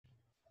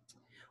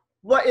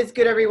What is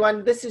good,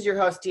 everyone? This is your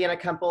host, Deanna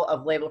Kumpel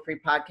of Label Free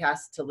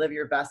Podcast. To live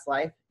your best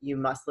life, you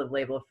must live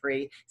label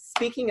free.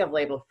 Speaking of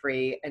label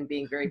free and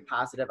being very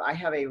positive, I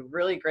have a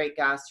really great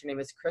guest. Her name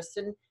is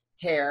Kristen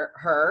Herr,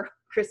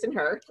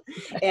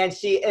 and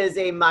she is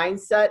a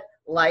mindset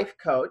life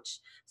coach.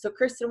 So,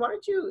 Kristen, why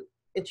don't you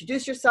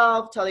introduce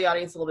yourself, tell the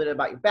audience a little bit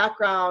about your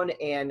background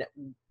and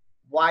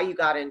why you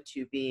got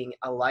into being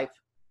a life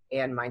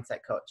and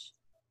mindset coach.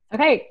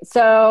 Okay,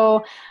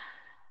 so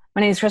my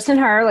name is Kristen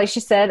Herr. Like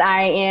she said,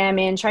 I am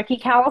in Truckee,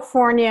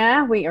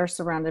 California. We are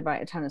surrounded by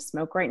a ton of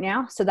smoke right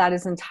now. So that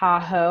is in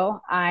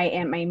Tahoe. I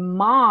am a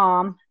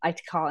mom, I like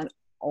to call it an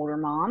older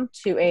mom,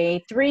 to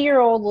a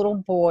 3-year-old little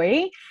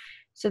boy.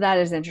 So that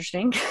is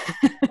interesting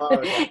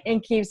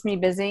and keeps me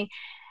busy.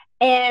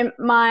 And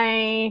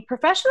my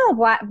professional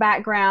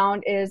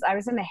background is I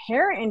was in the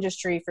hair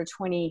industry for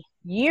 20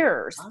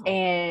 years. Wow.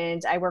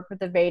 And I worked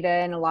with Aveda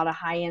and a lot of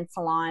high-end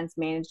salons,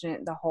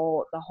 management, the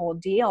whole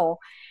deal.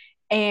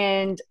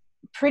 And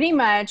pretty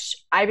much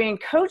I've been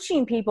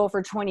coaching people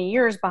for 20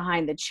 years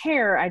behind the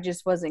chair. I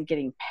just wasn't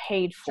getting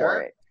paid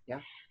for it. Yeah.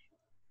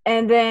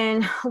 And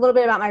then a little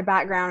bit about my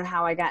background,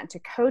 how I got into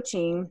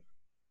coaching.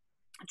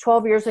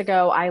 12 years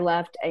ago, I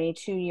left a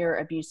 2-year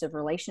abusive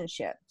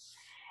relationship.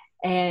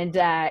 And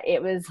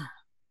it was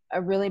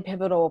a really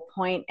pivotal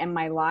point in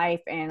my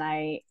life. And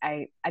I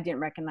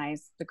didn't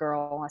recognize the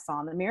girl I saw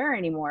in the mirror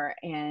anymore.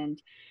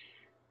 And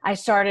I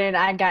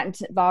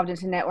got involved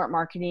into network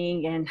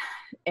marketing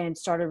and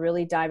started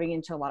really diving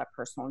into a lot of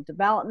personal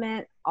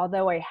development.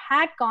 Although I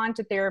had gone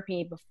to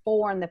therapy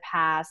before in the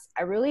past,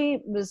 I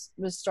really was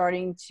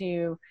starting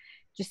to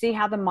just see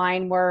how the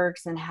mind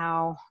works and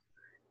how,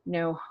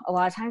 a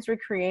lot of times we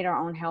create our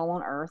own hell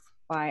on earth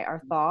by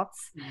our thoughts.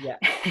 Yeah.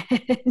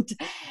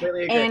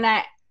 Really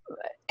agree.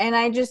 And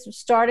I just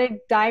started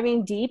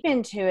diving deep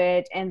into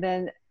it. And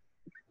then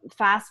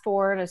fast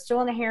forward, I was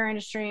still in the hair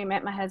industry, I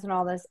met my husband,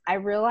 all this. I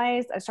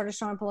realized I started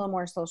showing up a little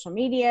more social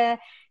media,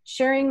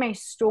 sharing my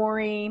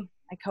story.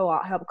 I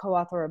helped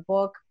co-author a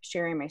book,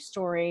 sharing my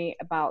story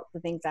about the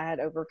things I had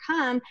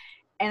overcome.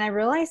 And I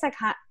realized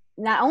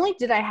not only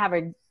did I have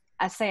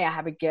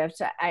a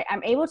gift,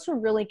 I'm able to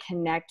really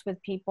connect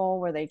with people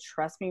where they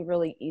trust me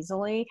really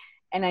easily.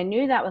 And I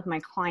knew that with my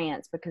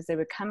clients because they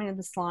would come into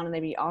the salon and they'd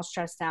be all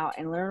stressed out.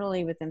 And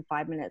literally within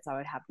 5 minutes, I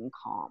would have them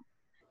calm.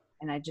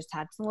 And I just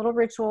had some little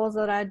rituals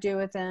that I'd do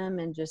with them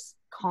and just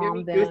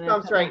calm them.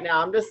 Goosebumps right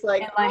now. I'm just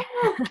like, love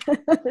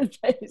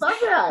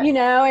that.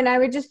 And I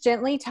would just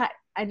gently,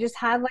 I just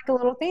had like a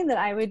little thing that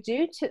I would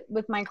do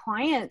with my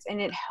clients, and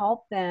it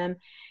helped them.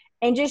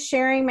 And just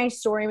sharing my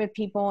story with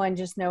people and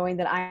just knowing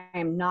that I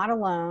am not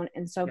alone.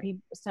 And so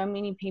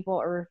many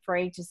people are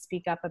afraid to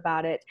speak up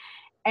about it.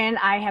 And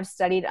I have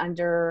studied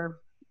under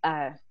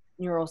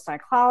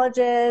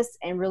neuropsychologist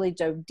and really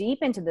dove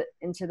deep into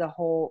the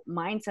whole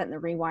mindset and the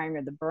rewiring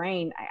of the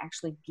brain. I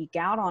actually geek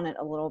out on it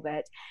a little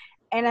bit,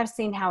 and I've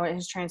seen how it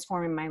has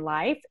transformed my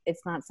life.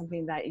 It's not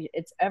something that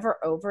it's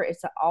ever over.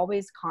 It's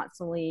always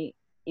constantly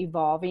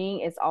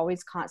evolving. It's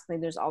always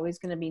constantly, there's always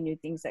going to be new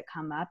things that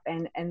come up,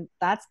 and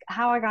that's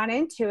how I got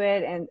into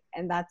it.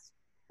 And that's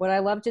what I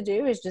love to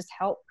do, is just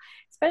help,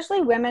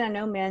 especially women. I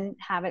know men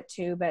have it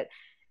too, but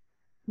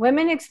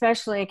women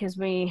especially, because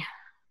we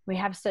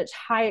have such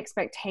high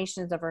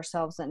expectations of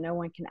ourselves that no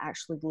one can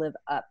actually live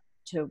up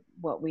to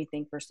what we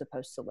think we're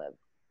supposed to live.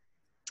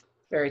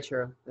 Very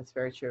true. That's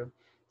very true.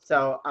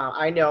 So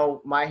I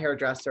know my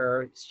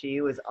hairdresser,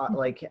 she was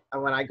like,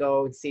 when I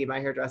go and see my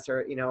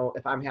hairdresser,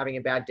 if I'm having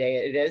a bad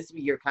day,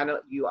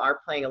 you are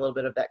playing a little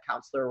bit of that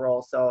counselor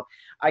role. So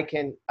I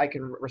can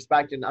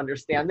respect and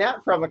understand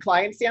that from a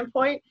client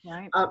standpoint.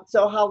 Right.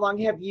 So how long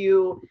have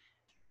you,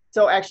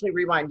 so actually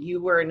rewind,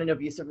 you were in an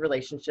abusive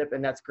relationship,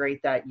 and that's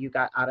great that you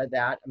got out of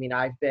that. I mean,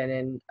 I've been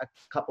in a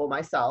couple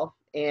myself,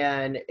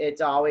 and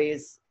it's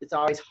always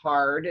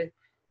hard.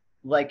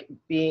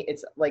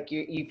 It's like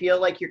you feel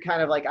like you're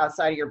kind of like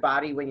outside of your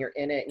body when you're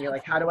in it, and you're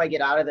like, how do I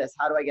get out of this?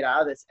 How do I get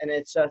out of this? And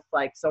it's just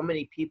like so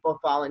many people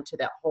fall into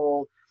that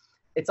whole,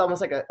 it's almost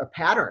like a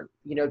pattern,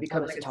 it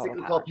becomes like a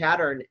cyclical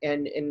pattern.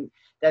 And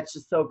that's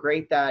just so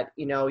great that,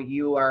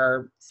 you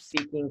are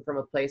speaking from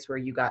a place where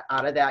you got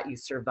out of that, you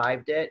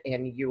survived it,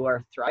 and you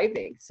are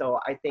thriving. So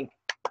I think,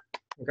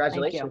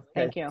 congratulations.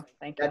 Thank you.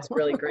 That's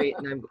really great.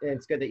 And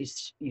it's good that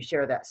you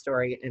share that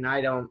story. And I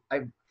don't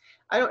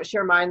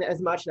share mine as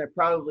much, and I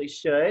probably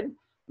should,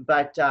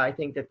 but I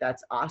think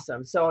that's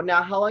awesome. So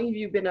now, how long have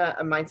you been a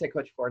mindset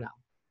coach for now?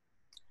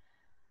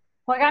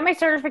 Well, I got my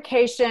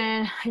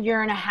certification a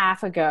year and a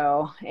half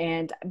ago.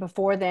 And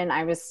before then,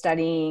 I was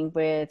studying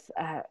with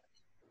a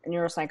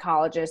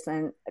neuropsychologist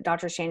and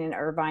Dr. Shannon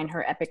Irvine,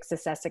 her Epic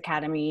Success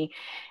Academy,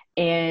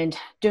 and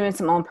doing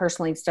some own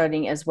personal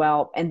studying as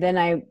well. And then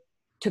I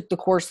took the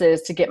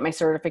courses to get my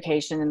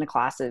certification and the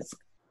classes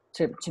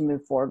to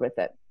move forward with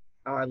it.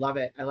 Oh, I love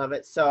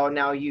it. So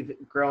now you've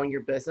grown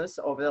your business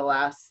over the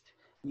last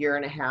year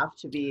and a half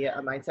to be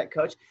a mindset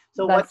coach.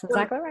 So that's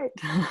exactly right.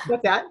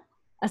 What's that?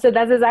 I said,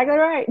 that's exactly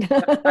right.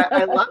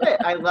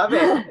 I love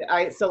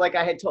it. So like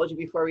I had told you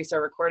before we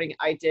started recording,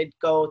 I did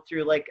go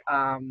through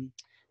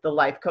the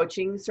life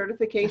coaching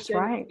certification.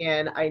 That's right.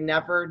 And I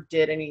never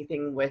did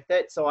anything with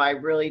it. So I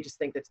really just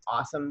think it's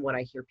awesome when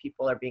I hear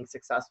people are being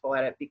successful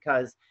at it,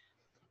 because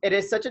it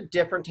is such a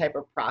different type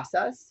of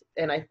process.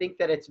 And I think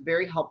that it's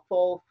very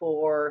helpful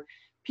for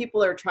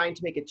people that are trying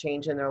to make a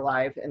change in their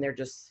life and they're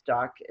just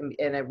stuck. And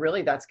it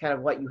really, that's kind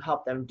of what you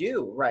help them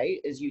do, right?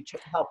 Is you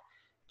help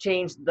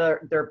change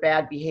their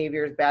bad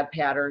behaviors, bad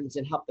patterns,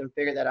 and help them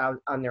figure that out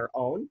on their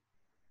own.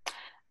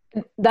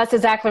 That's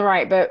exactly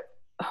right. But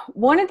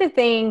one of the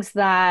things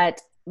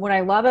that what I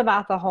love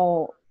about the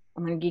whole,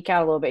 I'm going to geek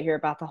out a little bit here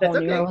about the whole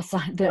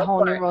neuroscience,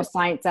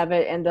 neuroscience of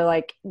it, and the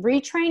like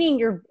retraining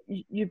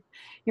you're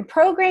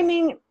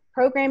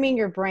programming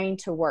your brain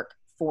to work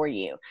for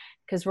you,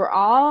 because we're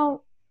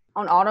all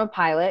on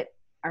autopilot.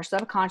 Our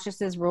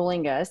subconscious is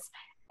ruling us,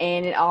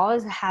 and it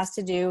always has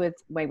to do with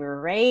the way we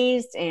were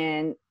raised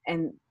and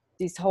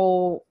these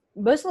whole,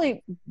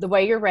 mostly the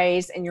way you're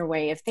raised and your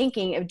way of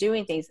thinking, of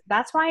doing things.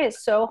 That's why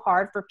it's so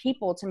hard for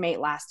people to make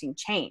lasting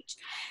change.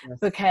 Yes.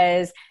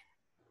 Because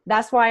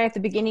that's why at the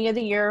beginning of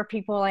the year,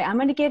 people are like, I'm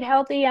going to get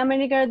healthy. I'm going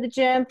to go to the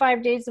gym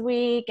 5 days a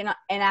week. And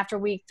after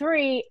week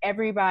 3,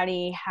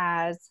 everybody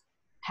has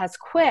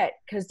quit,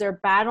 because they're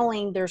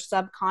battling their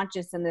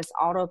subconscious and this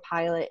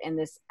autopilot and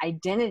this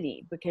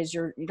identity, because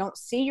you don't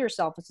see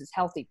yourself as this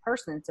healthy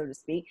person, so to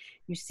speak.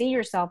 You see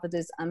yourself as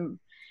this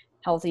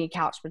unhealthy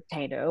couch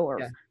potato or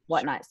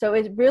whatnot. So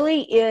it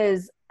really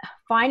is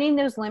finding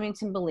those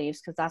limiting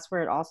beliefs, because that's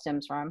where it all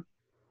stems from,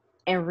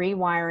 and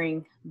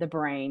rewiring the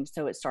brain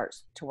so it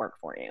starts to work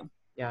for you.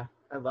 Yeah,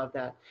 I love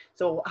that.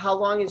 So how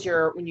long is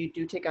when you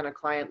do take on a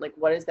client, like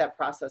what is that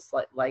process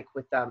like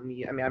with them?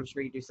 I mean, I'm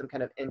sure you do some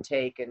kind of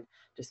intake and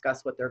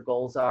discuss what their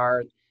goals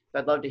are. So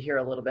I'd love to hear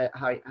a little bit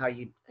how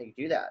you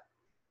do that.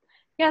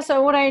 Yeah,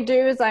 so what I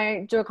do is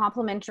I do a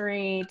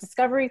complimentary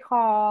discovery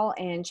call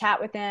and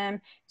chat with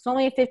them. It's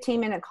only a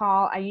 15-minute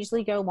call. I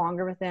usually go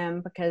longer with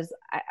them because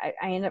I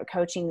end up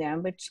coaching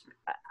them, which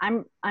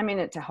I'm in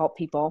it to help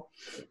people.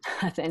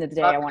 At the end of the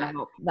day, I want to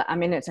help.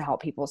 I'm in it to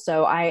help people.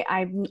 So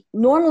I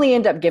normally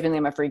end up giving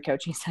them a free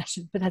coaching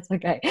session, but that's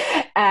okay.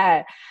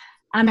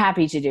 I'm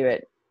happy to do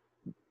it.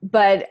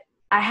 But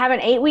I have an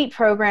 8-week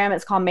program.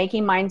 It's called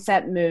Making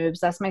Mindset Moves.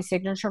 That's my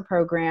signature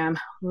program.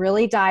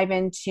 Really dive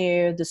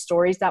into the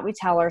stories that we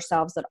tell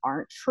ourselves that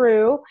aren't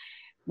true.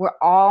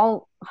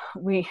 All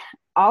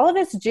of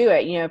us do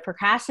it. You know,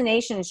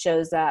 procrastination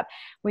shows up.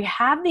 We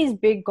have these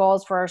big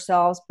goals for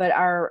ourselves, but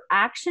our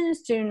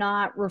actions do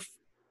not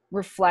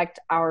reflect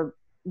our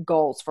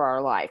goals for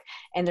our life.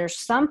 And there's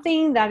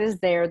something that is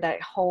there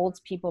that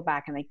holds people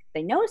back, and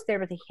they know it's there,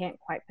 but they can't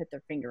quite put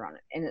their finger on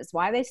it. And it's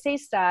why they stay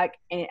stuck,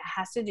 and it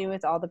has to do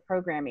with all the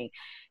programming.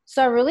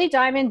 So I really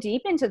dive in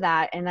deep into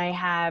that. And I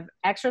have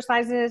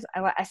exercises.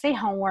 I say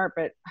homework,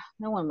 but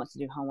no one wants to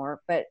do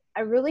homework, but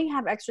I really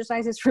have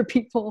exercises for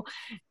people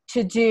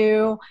to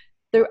do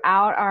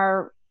throughout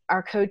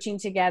our coaching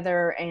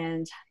together.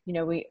 And, you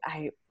know,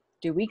 I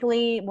do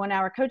weekly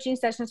 1-hour coaching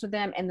sessions with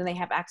them, and then they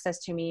have access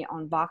to me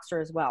on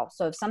Voxer as well.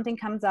 So if something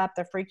comes up,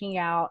 they're freaking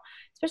out,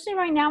 especially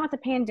right now with the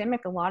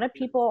pandemic. A lot of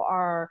people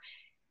are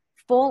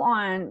full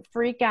on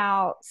freak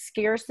out,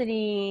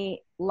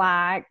 scarcity,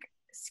 lack,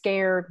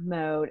 scared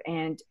mode.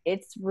 And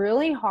it's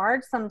really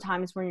hard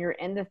sometimes when you're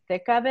in the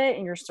thick of it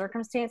and your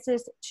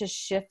circumstances to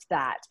shift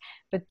that.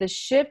 But the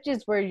shift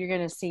is where you're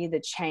going to see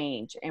the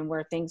change and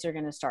where things are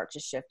going to start to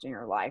shift in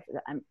your life.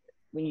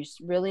 When you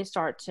really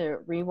start to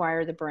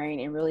rewire the brain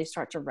and really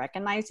start to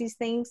recognize these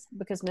things,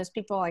 because most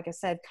people, like I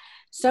said,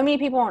 so many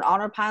people on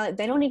autopilot,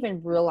 they don't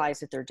even realize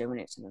that they're doing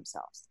it to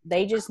themselves.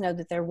 They just know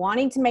that they're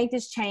wanting to make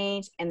this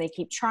change, and they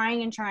keep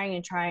trying and trying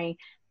and trying,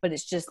 but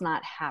it's just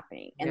not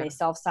happening. And they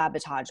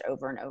self-sabotage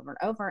over and over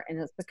and over. And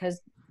it's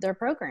because they're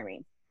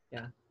programming.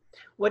 Yeah.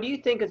 What do you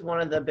think is one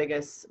of the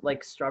biggest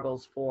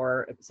struggles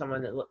for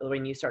someone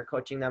when you start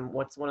coaching them?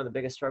 What's one of the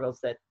biggest struggles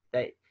that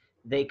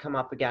they come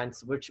up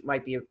against, which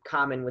might be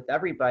common with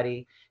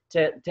everybody,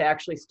 to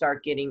actually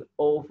start getting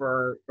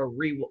over or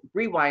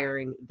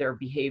rewiring their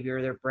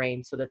behavior, their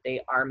brain, so that they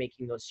are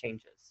making those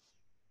changes?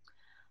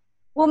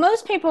 Well,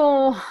 most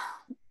people,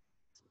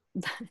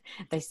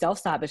 they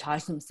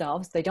self-sabotage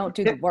themselves. They don't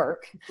do the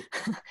work.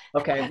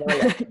 Okay.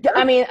 Well, yeah.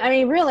 I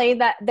mean, really,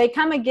 that they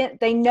come again.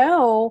 They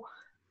know,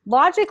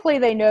 logically,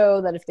 they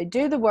know that if they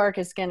do the work,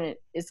 it's gonna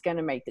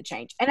make the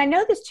change. And I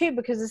know this too,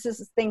 because this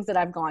is things that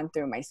I've gone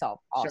through myself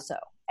also. Sure.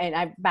 And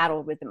I've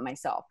battled with it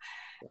myself.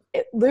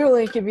 It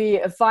literally could be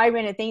a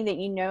 5-minute thing that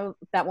you know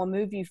that will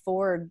move you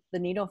forward, the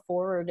needle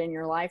forward in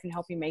your life, and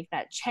help you make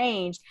that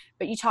change.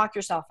 But you talk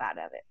yourself out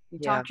of it. You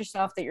talk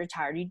yourself that you're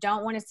tired. You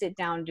don't want to sit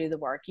down and do the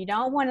work. You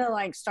don't want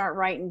to start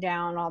writing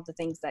down all the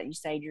things that you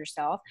say to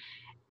yourself.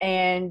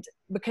 And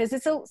because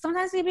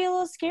sometimes it can be a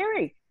little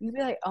scary. You'd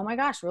be like, oh my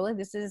gosh, really?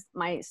 This is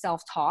my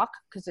self-talk?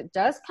 Because it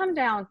does come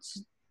down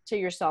to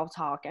your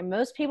self-talk. And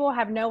most people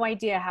have no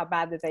idea how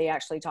bad that they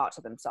actually talk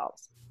to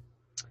themselves.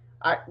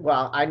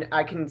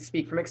 I can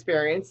speak from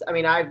experience. I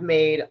mean, I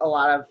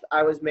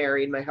was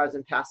married, my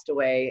husband passed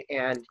away,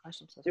 and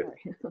Gosh, I'm so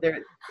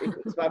sorry.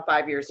 it was about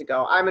 5 years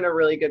ago. I'm in a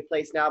really good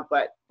place now,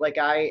 but like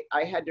I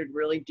had to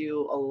really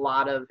do a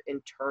lot of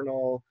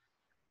internal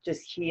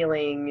just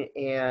healing,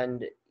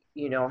 and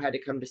had to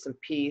come to some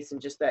peace,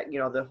 and just that,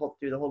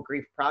 through the whole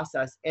grief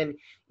process. And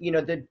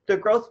the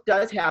growth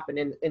does happen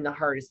in the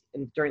hardest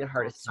and during the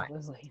hardest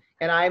times.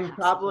 And I'm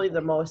probably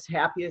the most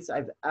happiest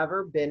I've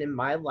ever been in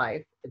my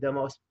life, the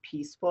most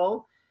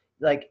peaceful,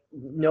 like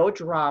no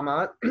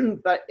drama.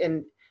 but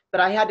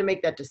I had to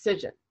make that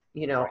decision.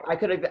 Right.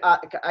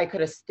 I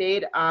could have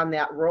stayed on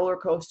that roller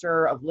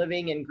coaster of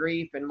living in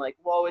grief and like,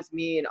 woe is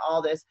me and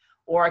all this.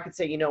 Or I could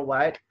say, you know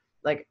what,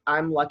 like,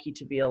 I'm lucky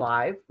to be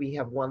alive. We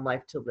have one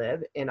life to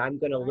live, and I'm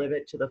going to live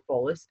it to the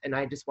fullest. And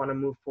I just want to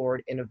move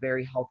forward in a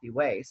very healthy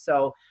way.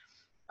 So,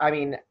 I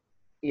mean,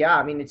 yeah,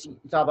 I mean, it's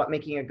all about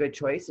making a good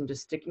choice and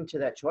just sticking to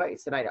that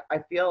choice. And I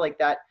feel like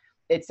that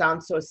it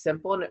sounds so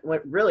simple, and it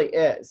really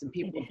is. And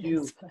people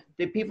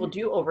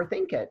do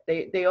overthink it.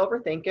 They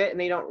overthink it,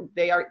 and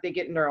they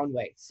get in their own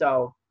way.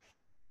 So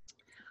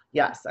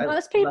yes.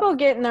 Most people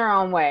get in their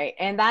own way.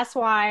 And that's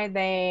why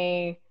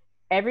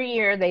every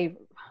year they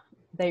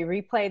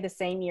replay the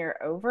same year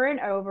over and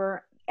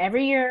over.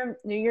 Every year,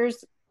 New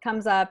Year's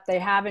comes up, they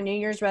have a New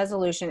Year's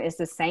resolution. It's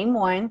the same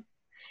one.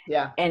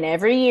 Yeah. And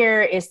every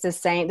year it's the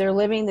same. They're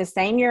living the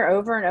same year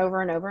over and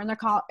over and over, and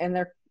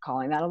they're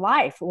calling that a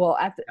life. Well,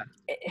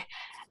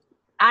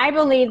 I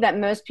believe that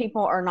most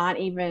people are not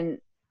even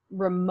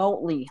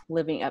remotely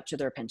living up to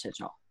their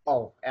potential.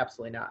 Oh,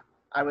 absolutely not.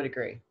 I would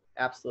agree.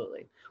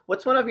 Absolutely.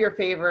 What's one of your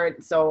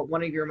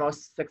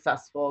most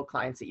successful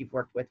clients that you've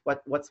worked with?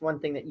 What's one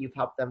thing that you've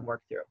helped them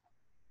work through?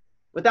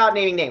 Without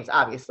naming names,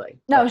 obviously.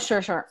 No,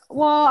 sure.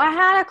 Well, I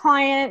had a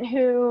client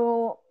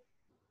who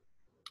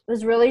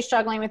was really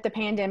struggling with the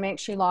pandemic.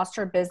 She lost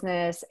her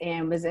business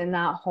and was in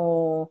that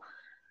whole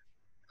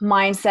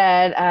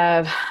mindset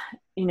of,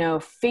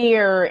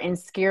 fear and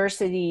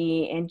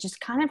scarcity, and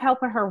just kind of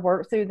helping her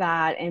work through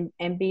that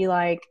and be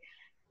like,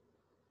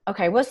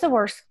 okay, what's the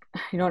worst?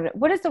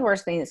 What is the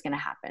worst thing that's going to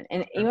happen?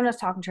 And even I was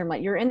talking to her, I'm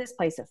like, you're in this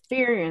place of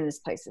fear, you're in this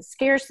place of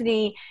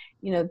scarcity.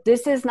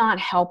 This is not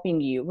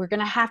helping you. We're going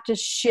to have to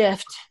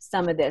shift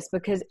some of this,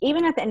 because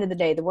even at the end of the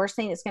day, the worst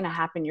thing that's going to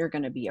happen, you're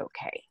going to be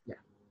okay. Yeah.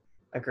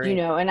 Agree.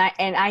 And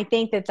I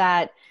think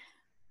that,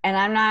 and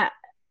I'm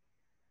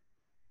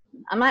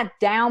not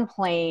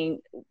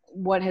downplaying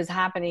what is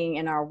happening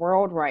in our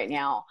world right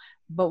now.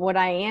 But what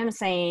I am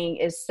saying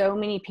is so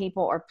many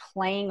people are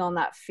playing on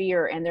that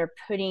fear, and they're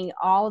putting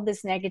all of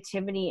this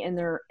negativity in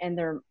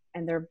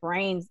their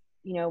brains,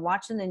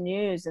 watching the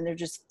news, and they're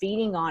just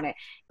feeding on it.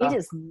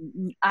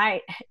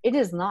 It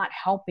is not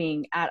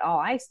helping at all.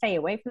 I stay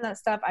away from that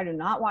stuff. I do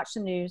not watch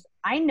the news.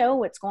 I know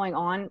what's going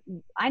on.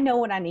 I know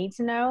what I need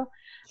to know.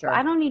 Sure. But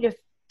I don't need to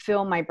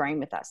fill my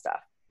brain with that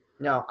stuff.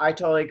 No, I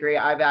totally agree.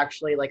 I've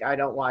actually, I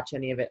don't watch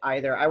any of it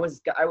either. I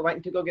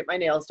went to go get my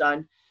nails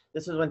done.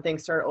 This was when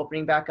things started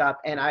opening back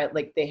up, and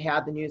they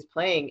had the news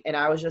playing, and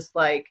I was just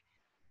like,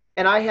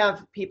 and I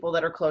have people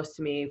that are close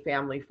to me,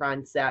 family,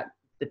 friends, that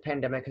the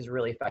pandemic has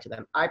really affected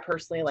them. I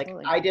personally,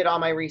 I did all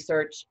my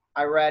research.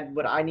 I read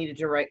what I needed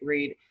to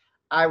read.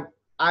 I'm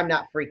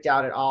not freaked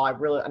out at all. I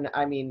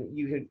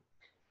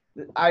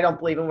don't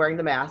believe in wearing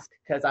the mask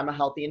because I'm a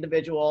healthy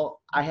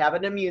individual. I have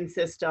an immune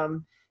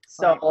system.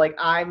 So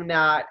I'm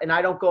not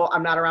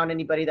around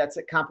anybody that's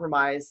a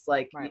compromised,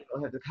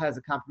 has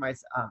a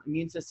compromised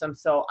immune system.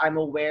 So I'm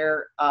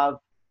aware of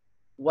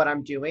what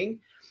I'm doing.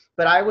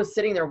 But I was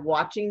sitting there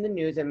watching the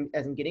news and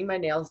as I'm getting my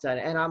nails done,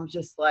 and I'm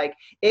just like,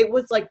 it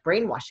was like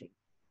brainwashing.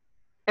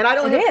 And I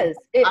don't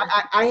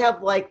I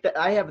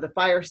have the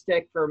Fire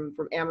Stick from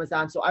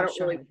Amazon, so I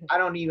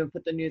don't even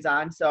put the news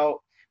on.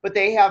 So, but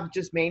they have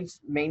just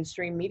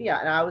mainstream media,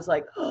 and I was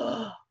like,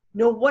 oh,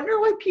 no wonder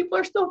why people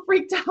are so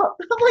freaked out.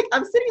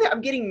 I'm sitting there,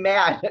 I'm getting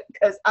mad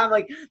because I'm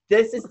like,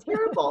 this is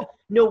terrible.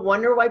 No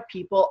wonder why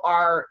people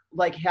are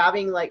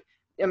having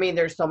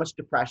there's so much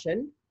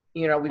depression.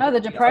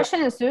 The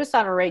depression and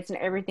suicidal rates and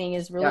everything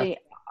is really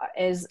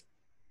is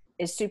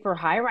super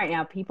high right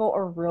now. People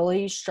are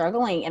really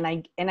struggling, and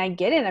I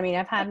get it. I mean,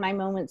 I've had my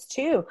moments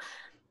too,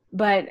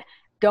 but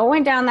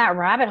going down that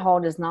rabbit hole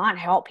does not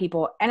help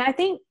people. And I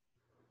think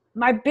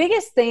my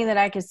biggest thing that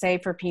I could say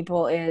for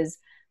people is,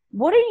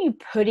 what are you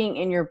putting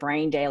in your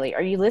brain daily?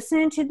 Are you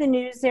listening to the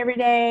news every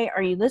day?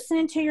 Are you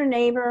listening to your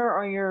neighbor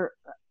or your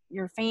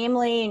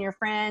family and your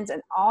friends,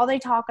 and all they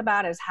talk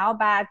about is how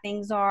bad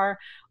things are?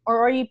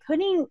 Or are you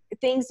putting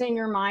things in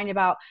your mind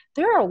about,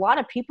 there are a lot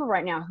of people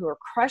right now who are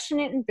crushing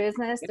it in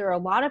business. There are a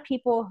lot of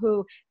people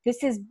who this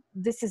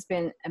has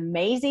been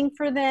amazing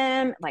for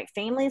them. Like,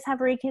 families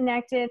have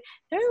reconnected.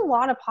 There's a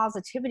lot of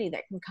positivity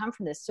that can come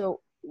from this.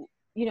 So,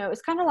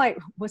 it's kind of like,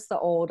 what's the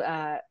old,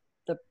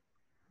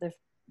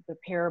 the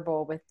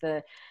parable with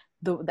the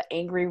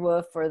angry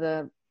wolf, or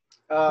the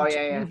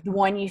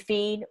one you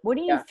feed. What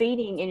are you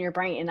feeding in your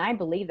brain? And I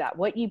believe that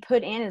what you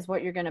put in is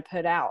what you're going to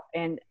put out,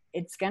 and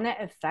it's going to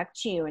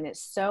affect you. And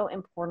it's so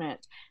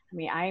important I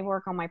mean, I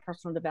work on my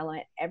personal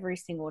development every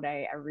single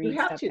day. I You read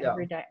have stuff to,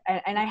 every though.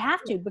 day. And I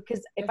have to,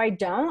 because if I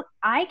don't,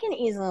 I can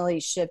easily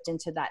shift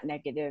into that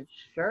negative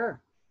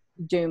Sure.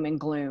 doom and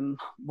gloom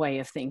way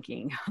of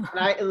thinking. And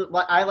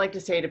I like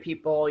to say to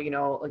people, you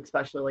know,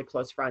 especially like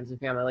close friends and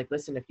family, like,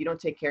 listen, if you don't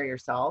take care of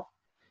yourself,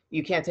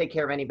 you can't take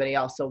care of anybody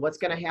else. So what's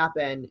going to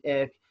happen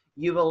if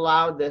you've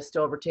allowed this to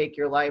overtake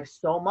your life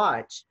so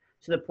much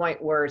to the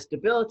point where it's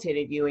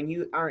debilitated you and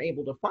you aren't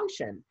able to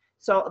function?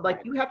 So like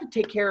you have to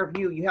take care of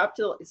you. You have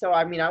to. So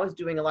I mean, I was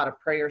doing a lot of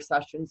prayer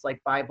sessions,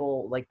 like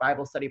Bible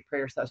study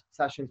prayer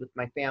sessions with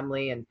my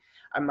family, and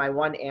my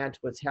one aunt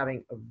was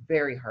having a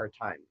very hard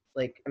time.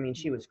 Like, I mean,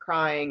 she was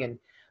crying, and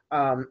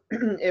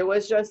it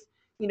was just,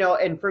 you know,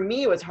 and for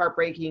me it was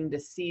heartbreaking to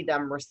see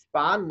them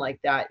respond like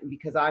that,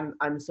 because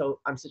I'm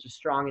such a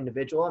strong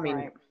individual. I mean,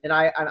 Right. and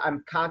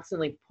I'm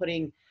constantly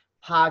putting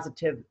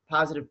positive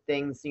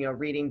things, you know,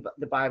 reading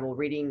the Bible,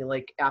 reading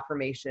like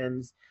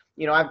affirmations.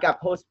 You know, I've got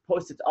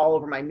post-its all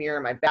over my mirror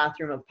in my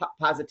bathroom of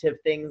positive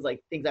things,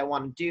 like things I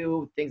want to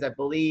do, things I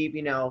believe,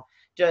 you know,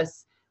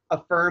 just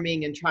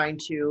affirming and trying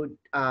to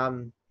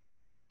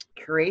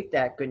create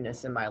that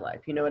goodness in my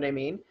life. You know what I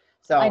mean?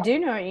 So I do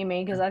know what you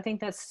mean, because I think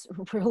that's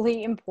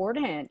really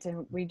important.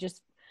 And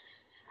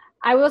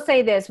I will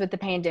say this with the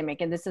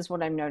pandemic, and this is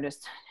what I've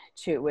noticed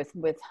too, with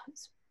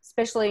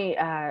especially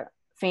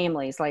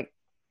families, like,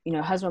 you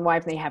know, husband,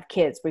 wife, and they have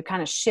kids. We've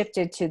kind of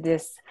shifted to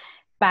this,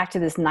 back to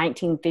this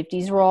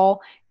 1950s role.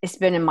 It's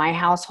been in my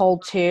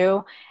household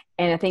too.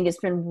 And I think it's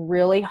been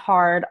really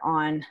hard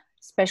on,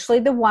 especially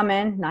the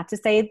woman, not to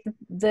say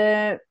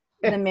the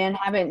men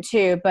haven't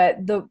too, but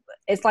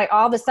it's like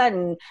all of a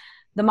sudden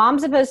the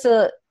mom's supposed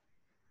to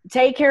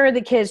take care of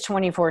the kids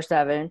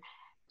 24/7,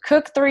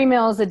 cook 3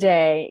 meals a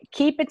day,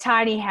 keep a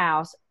tidy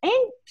house,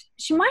 and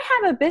she might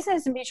have a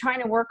business and be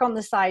trying to work on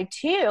the side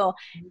too.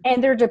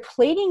 And they're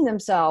depleting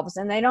themselves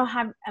and they don't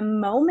have a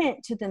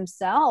moment to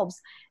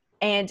themselves.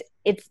 And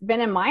it's been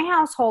in my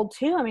household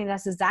too. I mean,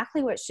 that's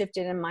exactly what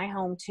shifted in my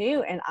home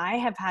too. And I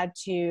have had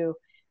to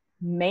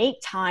make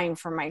time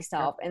for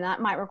myself, and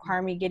that might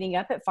require me getting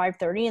up at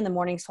 5:30 in the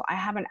morning, so I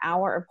have an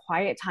hour of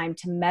quiet time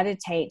to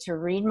meditate, to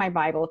read my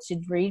Bible, to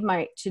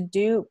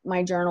do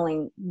my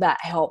journaling. That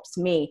helps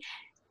me,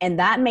 and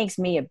that makes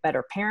me a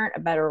better parent,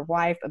 a better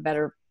wife, a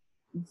better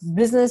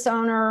business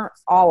owner,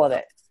 all of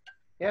it.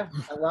 yeah,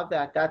 I love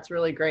that. That's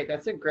really great.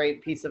 That's a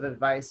great piece of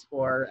advice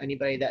for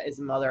anybody that is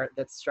a mother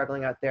that's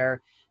struggling out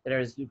there, that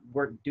is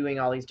we're doing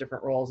all these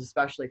different roles,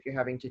 especially if you're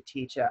having to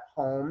teach at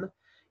home.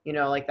 You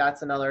know, like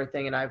that's another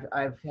thing. And I've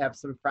have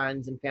some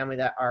friends and family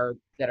that are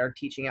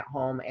teaching at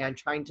home and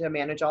trying to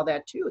manage all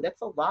that too.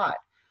 That's a lot.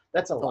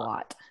 That's a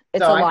lot.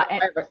 It's So a lot. I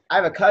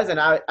have a cousin.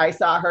 I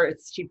saw her.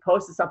 She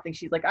posted something.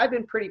 She's like, I've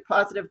been pretty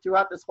positive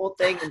throughout this whole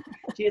thing, and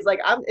she's like,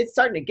 it's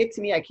starting to get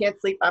to me. I can't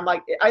sleep. I'm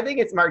like, I think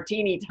it's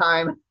martini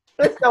time.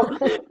 So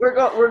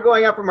we're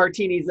going out for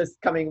martinis this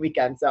coming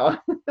weekend. So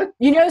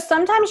you know,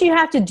 sometimes you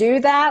have to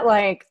do that.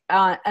 Like,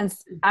 and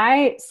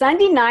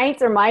Sunday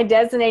nights are my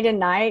designated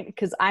night,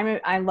 because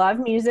I love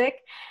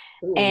music.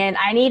 ooh, And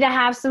I need to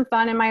have some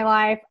fun in my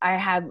life. I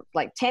had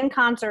like 10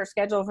 concerts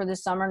scheduled for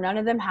this summer. None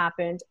of them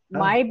happened.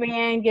 My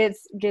band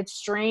gets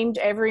streamed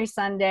every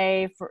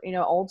Sunday for, you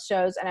know, old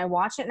shows. And I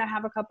watch it and I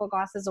have a couple of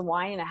glasses of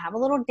wine and I have a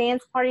little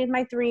dance party with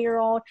my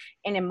 3-year-old.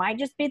 And it might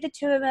just be the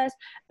two of us,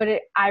 but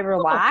I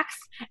relax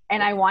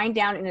and I wind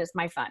down and it's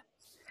my fun.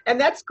 and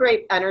that's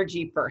great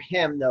energy for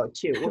him though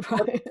too.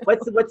 Right.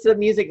 What's the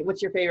music?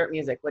 What's your favorite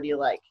music? What do you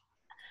like?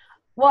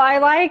 Well, I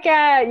like,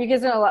 you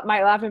guys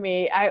might laugh at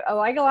me. I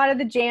like a lot of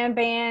the jam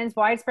bands.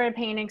 Widespread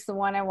Panic's the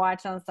one I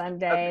watch on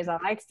Sundays. I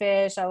like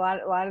Fish. A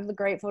lot of the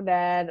Grateful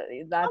Dead.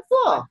 That's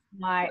Cool.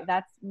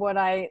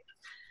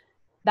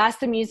 that's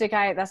the music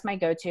that's my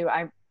go-to.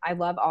 I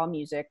love all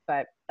music,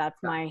 but that's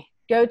my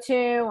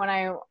go-to when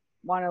I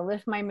want to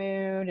lift my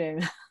mood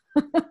and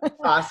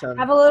Awesome.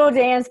 have a little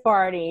dance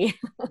party.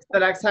 So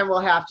next time we'll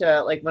have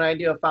to, like, when I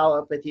do a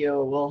follow-up with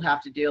you, we'll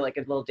have to do like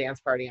a little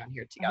dance party on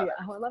here together.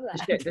 Yeah, I would love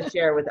that. To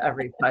share with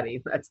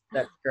everybody. That's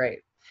great.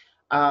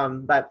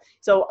 But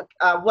so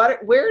what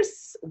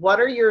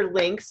are your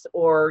links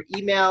or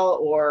email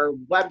or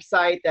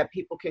website that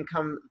people can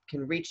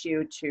reach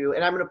you to?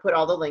 And I'm going to put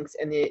all the links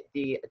in the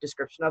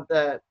description of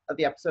the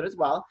episode as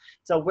well.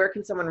 So where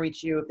can someone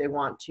reach you if they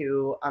want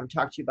to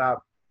talk to you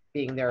about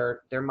being their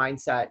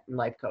mindset and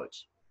life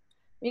coach?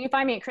 You can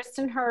find me at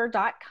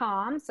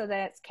KristenHerr.com. So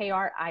that's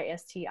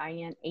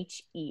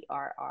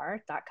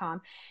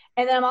KristenHerr.com.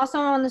 And then I'm also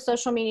on the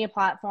social media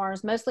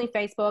platforms, mostly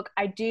Facebook.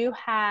 I do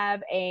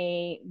have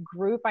a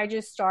group I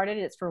just started.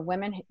 It's for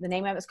women. The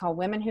name of it's called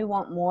Women Who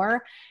Want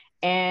More.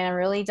 And I'm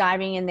really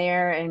diving in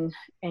there and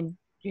you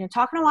know,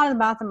 talking a lot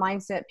about the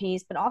mindset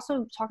piece, but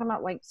also talking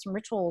about like some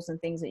rituals and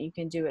things that you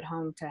can do at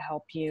home to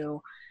help you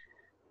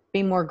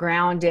be more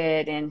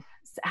grounded and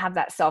have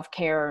that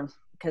self-care,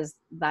 because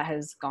that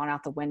has gone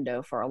out the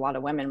window for a lot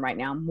of women right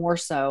now, more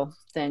so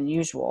than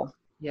usual.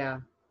 Yeah.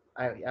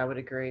 I would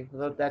agree.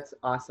 Well, that's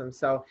awesome.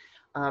 So,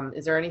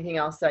 is there anything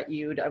else that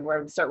we're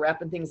going to start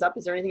wrapping things up.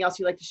 Is there anything else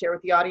you'd like to share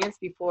with the audience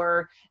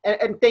before,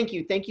 and thank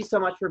you. Thank you so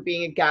much for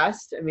being a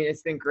guest. I mean,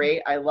 it's been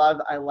great. I love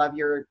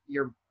your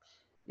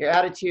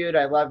attitude.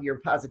 I love your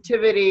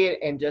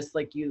positivity, and just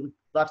like you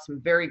left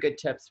some very good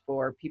tips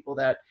for people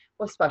that,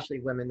 well, especially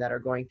women that are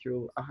going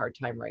through a hard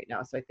time right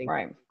now. So I think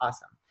right.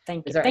 Awesome.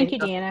 Thank you. Thank you,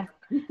 Deanna.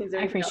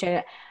 I appreciate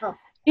it. Oh.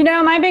 You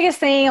know, my biggest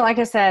thing, like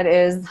I said,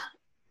 is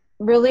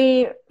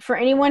really for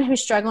anyone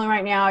who's struggling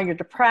right now, you're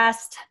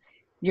depressed,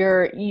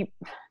 you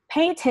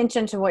pay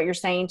attention to what you're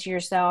saying to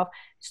yourself.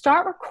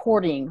 Start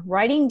recording,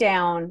 writing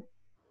down,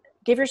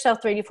 give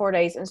yourself 3 to 4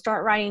 days and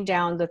start writing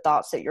down the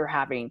thoughts that you're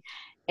having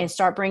and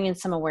start bringing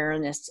some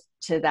awareness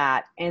to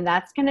that. And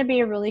that's going to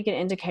be a really good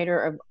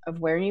indicator of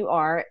where you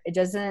are. It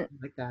doesn't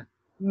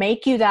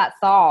make you that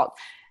thought.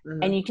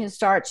 Mm-hmm. And you can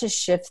start to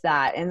shift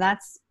that.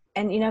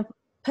 And you know,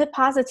 put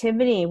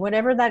positivity,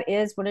 whatever that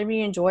is, whatever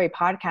you enjoy,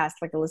 podcasts,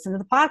 like listen to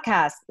the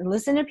podcast,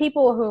 listen to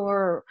people who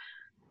are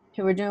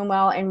doing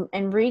well,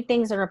 and read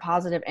things that are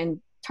positive,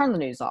 and turn the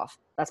news off.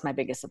 That's my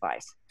biggest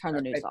advice. Turn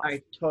the news off.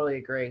 I totally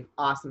agree.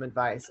 Awesome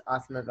advice.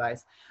 Awesome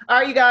advice. All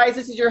right, you guys,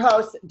 this is your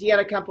host,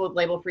 Deanna Kemple with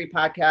Label Free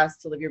Podcast.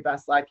 To live your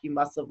best life, you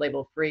must live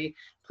label free.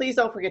 Please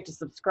don't forget to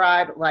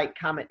subscribe, like,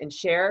 comment, and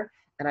share.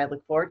 And I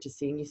look forward to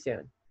seeing you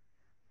soon.